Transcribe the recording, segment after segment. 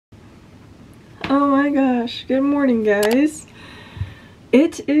Oh my gosh, good morning guys.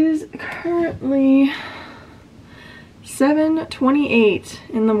 It is currently 7:28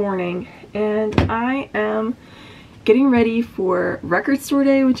 in the morning and I am getting ready for record store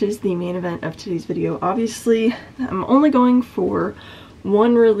day, which is the main event of today's video. Obviously, I'm only going for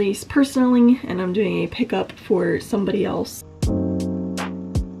one release personally and I'm doing a pickup for somebody else.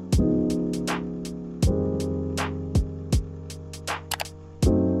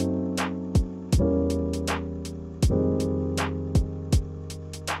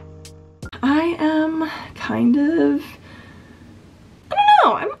 I am kind of, I don't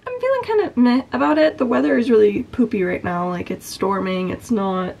know, I'm feeling kind of meh about it. The weather is really poopy right now, like it's storming, it's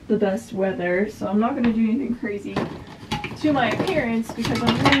not the best weather, so I'm not going to do anything crazy to my appearance because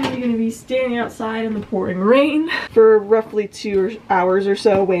I'm literally going to be standing outside in the pouring rain for roughly 2 hours or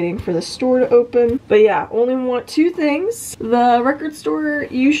so waiting for the store to open. But yeah, only want two things. The record store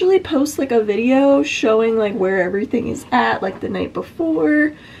usually posts like a video showing like where everything is at like the night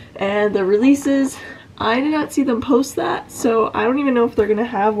before and the releases. I did not see them post that, so I don't even know if they're gonna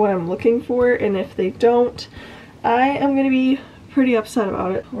have what I'm looking for, and if they don't, I am gonna be pretty upset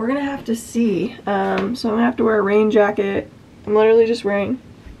about it. We're gonna have to see. So I'm gonna have to wear a rain jacket. I'm literally just wearing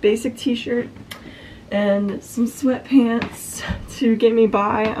basic t-shirt and some sweatpants to get me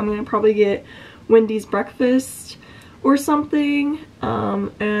by. I'm gonna probably get Wendy's breakfast or something,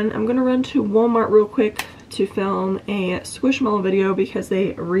 and I'm gonna run to Walmart real quick to film a Squishmallow video because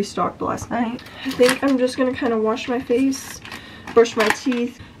they restocked last night. I think I'm just gonna kind of wash my face, brush my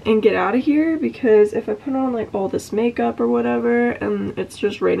teeth, and get out of here because if I put on like all this makeup or whatever and it's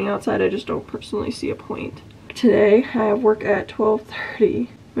just raining outside, I just don't personally see a point. Today I have work at 12:30,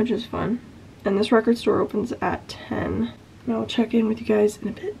 which is fun, and this record store opens at 10. And I'll check in with you guys in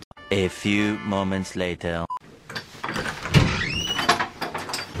a bit. A few moments later.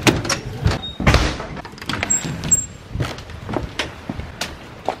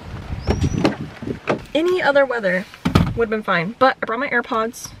 Any other weather would have been fine, but I brought my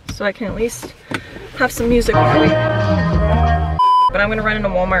AirPods so I can at least have some music with me. But I'm gonna run into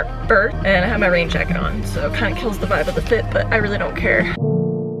Walmart first, and I have my rain jacket on, so it kind of kills the vibe of the fit, but I really don't care.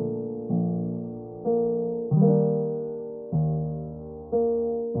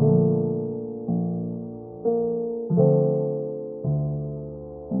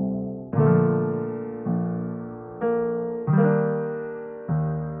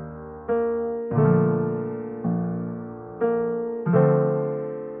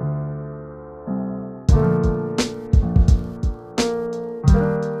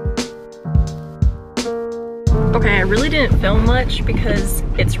 Okay, I really didn't film much because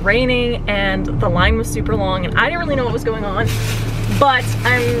it's raining and the line was super long and I didn't really know what was going on. But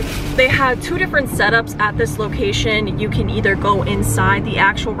they had two different setups at this location. You can either go inside the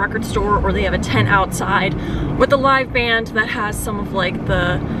actual record store or they have a tent outside with a live band that has some of like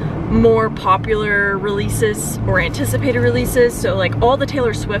the more popular releases or anticipated releases. So like all the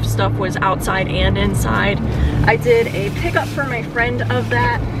Taylor Swift stuff was outside and inside. I did a pickup for my friend of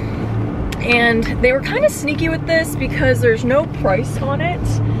that. And they were kind of sneaky with this because there's no price on it.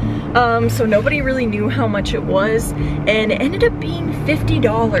 So nobody really knew how much it was. And it ended up being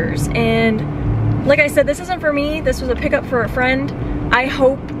 $50. And like I said, this isn't for me. This was a pickup for a friend. I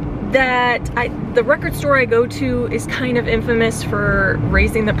hope that the record store I go to is kind of infamous for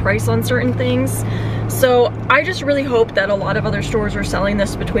raising the price on certain things. So I just really hope that a lot of other stores are selling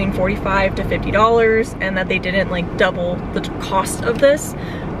this between $45 to $50 and that they didn't like double the cost of this.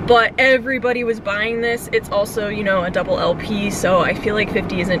 But everybody was buying this. It's also, you know, a double LP, so I feel like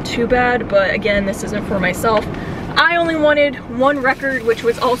 50 isn't too bad, but again, this isn't for myself. I only wanted one record, which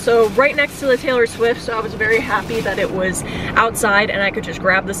was also right next to the Taylor Swift, so I was very happy that it was outside and I could just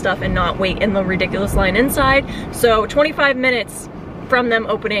grab the stuff and not wait in the ridiculous line inside. So 25 minutes from them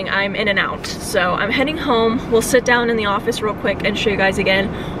opening, I'm in and out. So I'm heading home. We'll sit down in the office real quick and show you guys again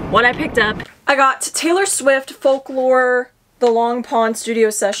what I picked up. I got Taylor Swift Folklore The Long Pond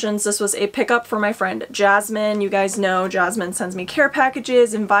Studio Sessions. This was a pickup for my friend Jasmine. You guys know Jasmine sends me care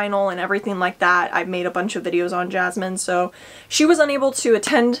packages and vinyl and everything like that. I've made a bunch of videos on Jasmine, so she was unable to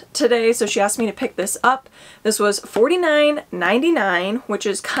attend today, so she asked me to pick this up. This was $49.99, which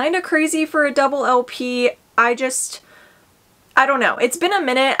is kind of crazy for a double LP. I don't know. It's been a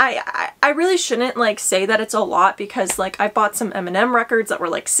minute. I really shouldn't like say that it's a lot because like I bought some Eminem records that were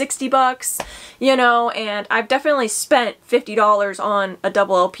like 60 bucks, you know, and I've definitely spent $50 on a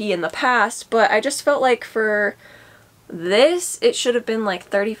double LP in the past, but I just felt like for this it should have been like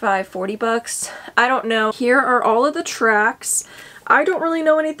 35, 40 bucks. I don't know. Here are all of the tracks. I don't really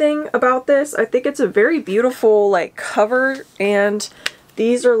know anything about this. I think it's a very beautiful like cover, and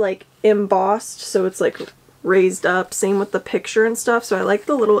these are like embossed, so it's like raised up. Same with the picture and stuff. So I like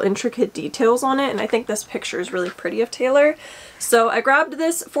the little intricate details on it, and I think this picture is really pretty of Taylor. So I grabbed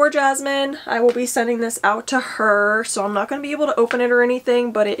this for Jasmine. I will be sending this out to her, so I'm not going to be able to open it or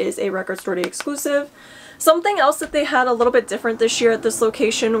anything, but it is a Record Store Day exclusive. Something else that they had a little bit different this year at this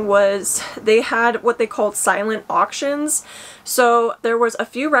location was they had what they called silent auctions. So there was a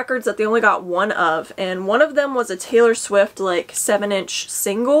few records that they only got one of, and one of them was a Taylor Swift like 7-inch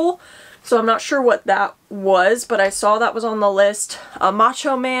single. So I'm not sure what that was, but I saw that was on the list. A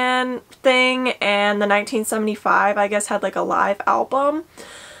Macho Man thing and the 1975, I guess, had like a live album.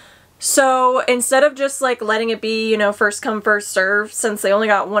 So instead of just like letting it be, you know, first come first serve, since they only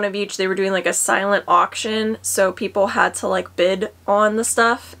got one of each, they were doing like a silent auction. So people had to like bid on the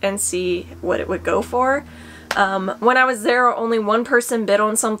stuff and see what it would go for. When I was there, only one person bid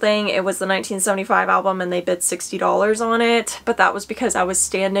on something. It was the 1975 album, and they bid $60 on it, but that was because I was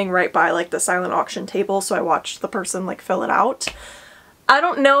standing right by like the silent auction table, so I watched the person like fill it out. I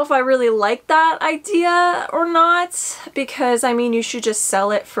don't know if I really like that idea or not, because I mean, you should just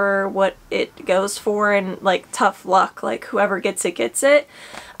sell it for what it goes for, and like tough luck, like whoever gets it gets it.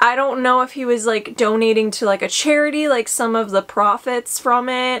 I don't know if he was like donating to like a charity, like some of the profits from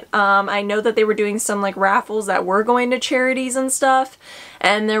it. I know that they were doing some like raffles that were going to charities and stuff,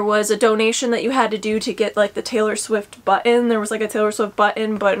 and there was a donation that you had to do to get like the Taylor Swift button. There was like a Taylor Swift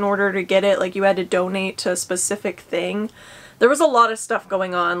button, but in order to get it, like you had to donate to a specific thing. There was a lot of stuff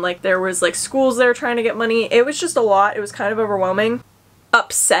going on. Like there was like schools there trying to get money. It was just a lot. It was kind of overwhelming.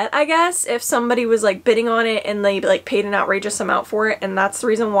 Upset, I guess, if somebody was like bidding on it and they like paid an outrageous amount for it, and that's the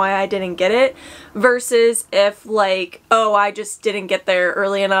reason why I didn't get it, versus if like, oh, I just didn't get there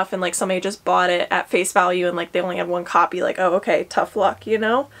early enough and like somebody just bought it at face value and like they only had one copy, like, oh, okay, tough luck, you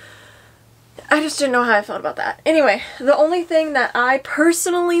know? I just didn't know how I felt about that. Anyway, the only thing that I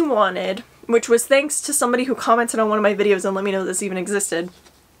personally wanted, which was thanks to somebody who commented on one of my videos and let me know this even existed,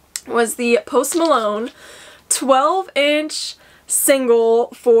 was the Post Malone 12-inch single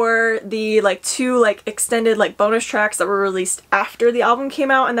for the like 2 like extended like bonus tracks that were released after the album came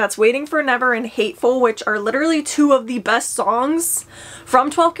out, and that's Waiting for Never and Hateful, which are literally 2 of the best songs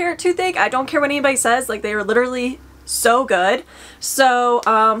from 12 Karat Toothache. I don't care what anybody says, like they are literally so good. So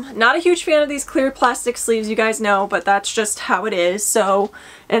not a huge fan of these clear plastic sleeves, you guys know, but that's just how it is. So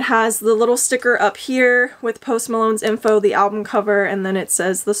it has the little sticker up here with Post Malone's info, the album cover, and then it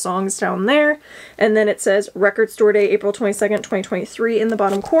says the songs down there, and then it says Record Store Day April 22nd 2023 in the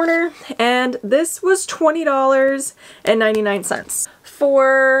bottom corner, and this was $20.99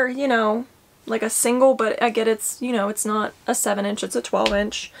 for, you know, like a single, but I get it's, you know, it's not a 7-inch, it's a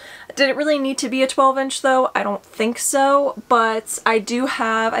 12-inch. Did it really need to be a 12-inch though? I don't think so, but I do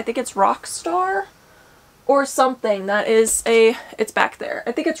have, I think it's Rockstar or something that is a, it's back there.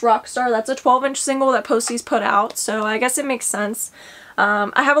 I think it's Rockstar. That's a 12-inch single that Postie's put out, so I guess it makes sense.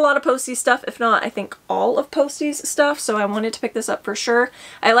 I have a lot of Postie's stuff, if not, I think all of Postie's stuff, so I wanted to pick this up for sure.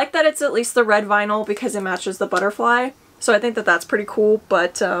 I like that it's at least the red vinyl because it matches the butterfly. So I think that that's pretty cool,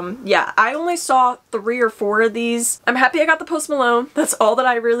 but yeah, I only saw 3 or 4 of these. I'm happy I got the Post Malone. That's all that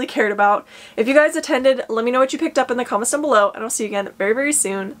I really cared about. If you guys attended, let me know what you picked up in the comments down below, and I'll see you again very, very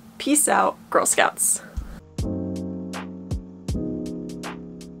soon. Peace out, Girl Scouts.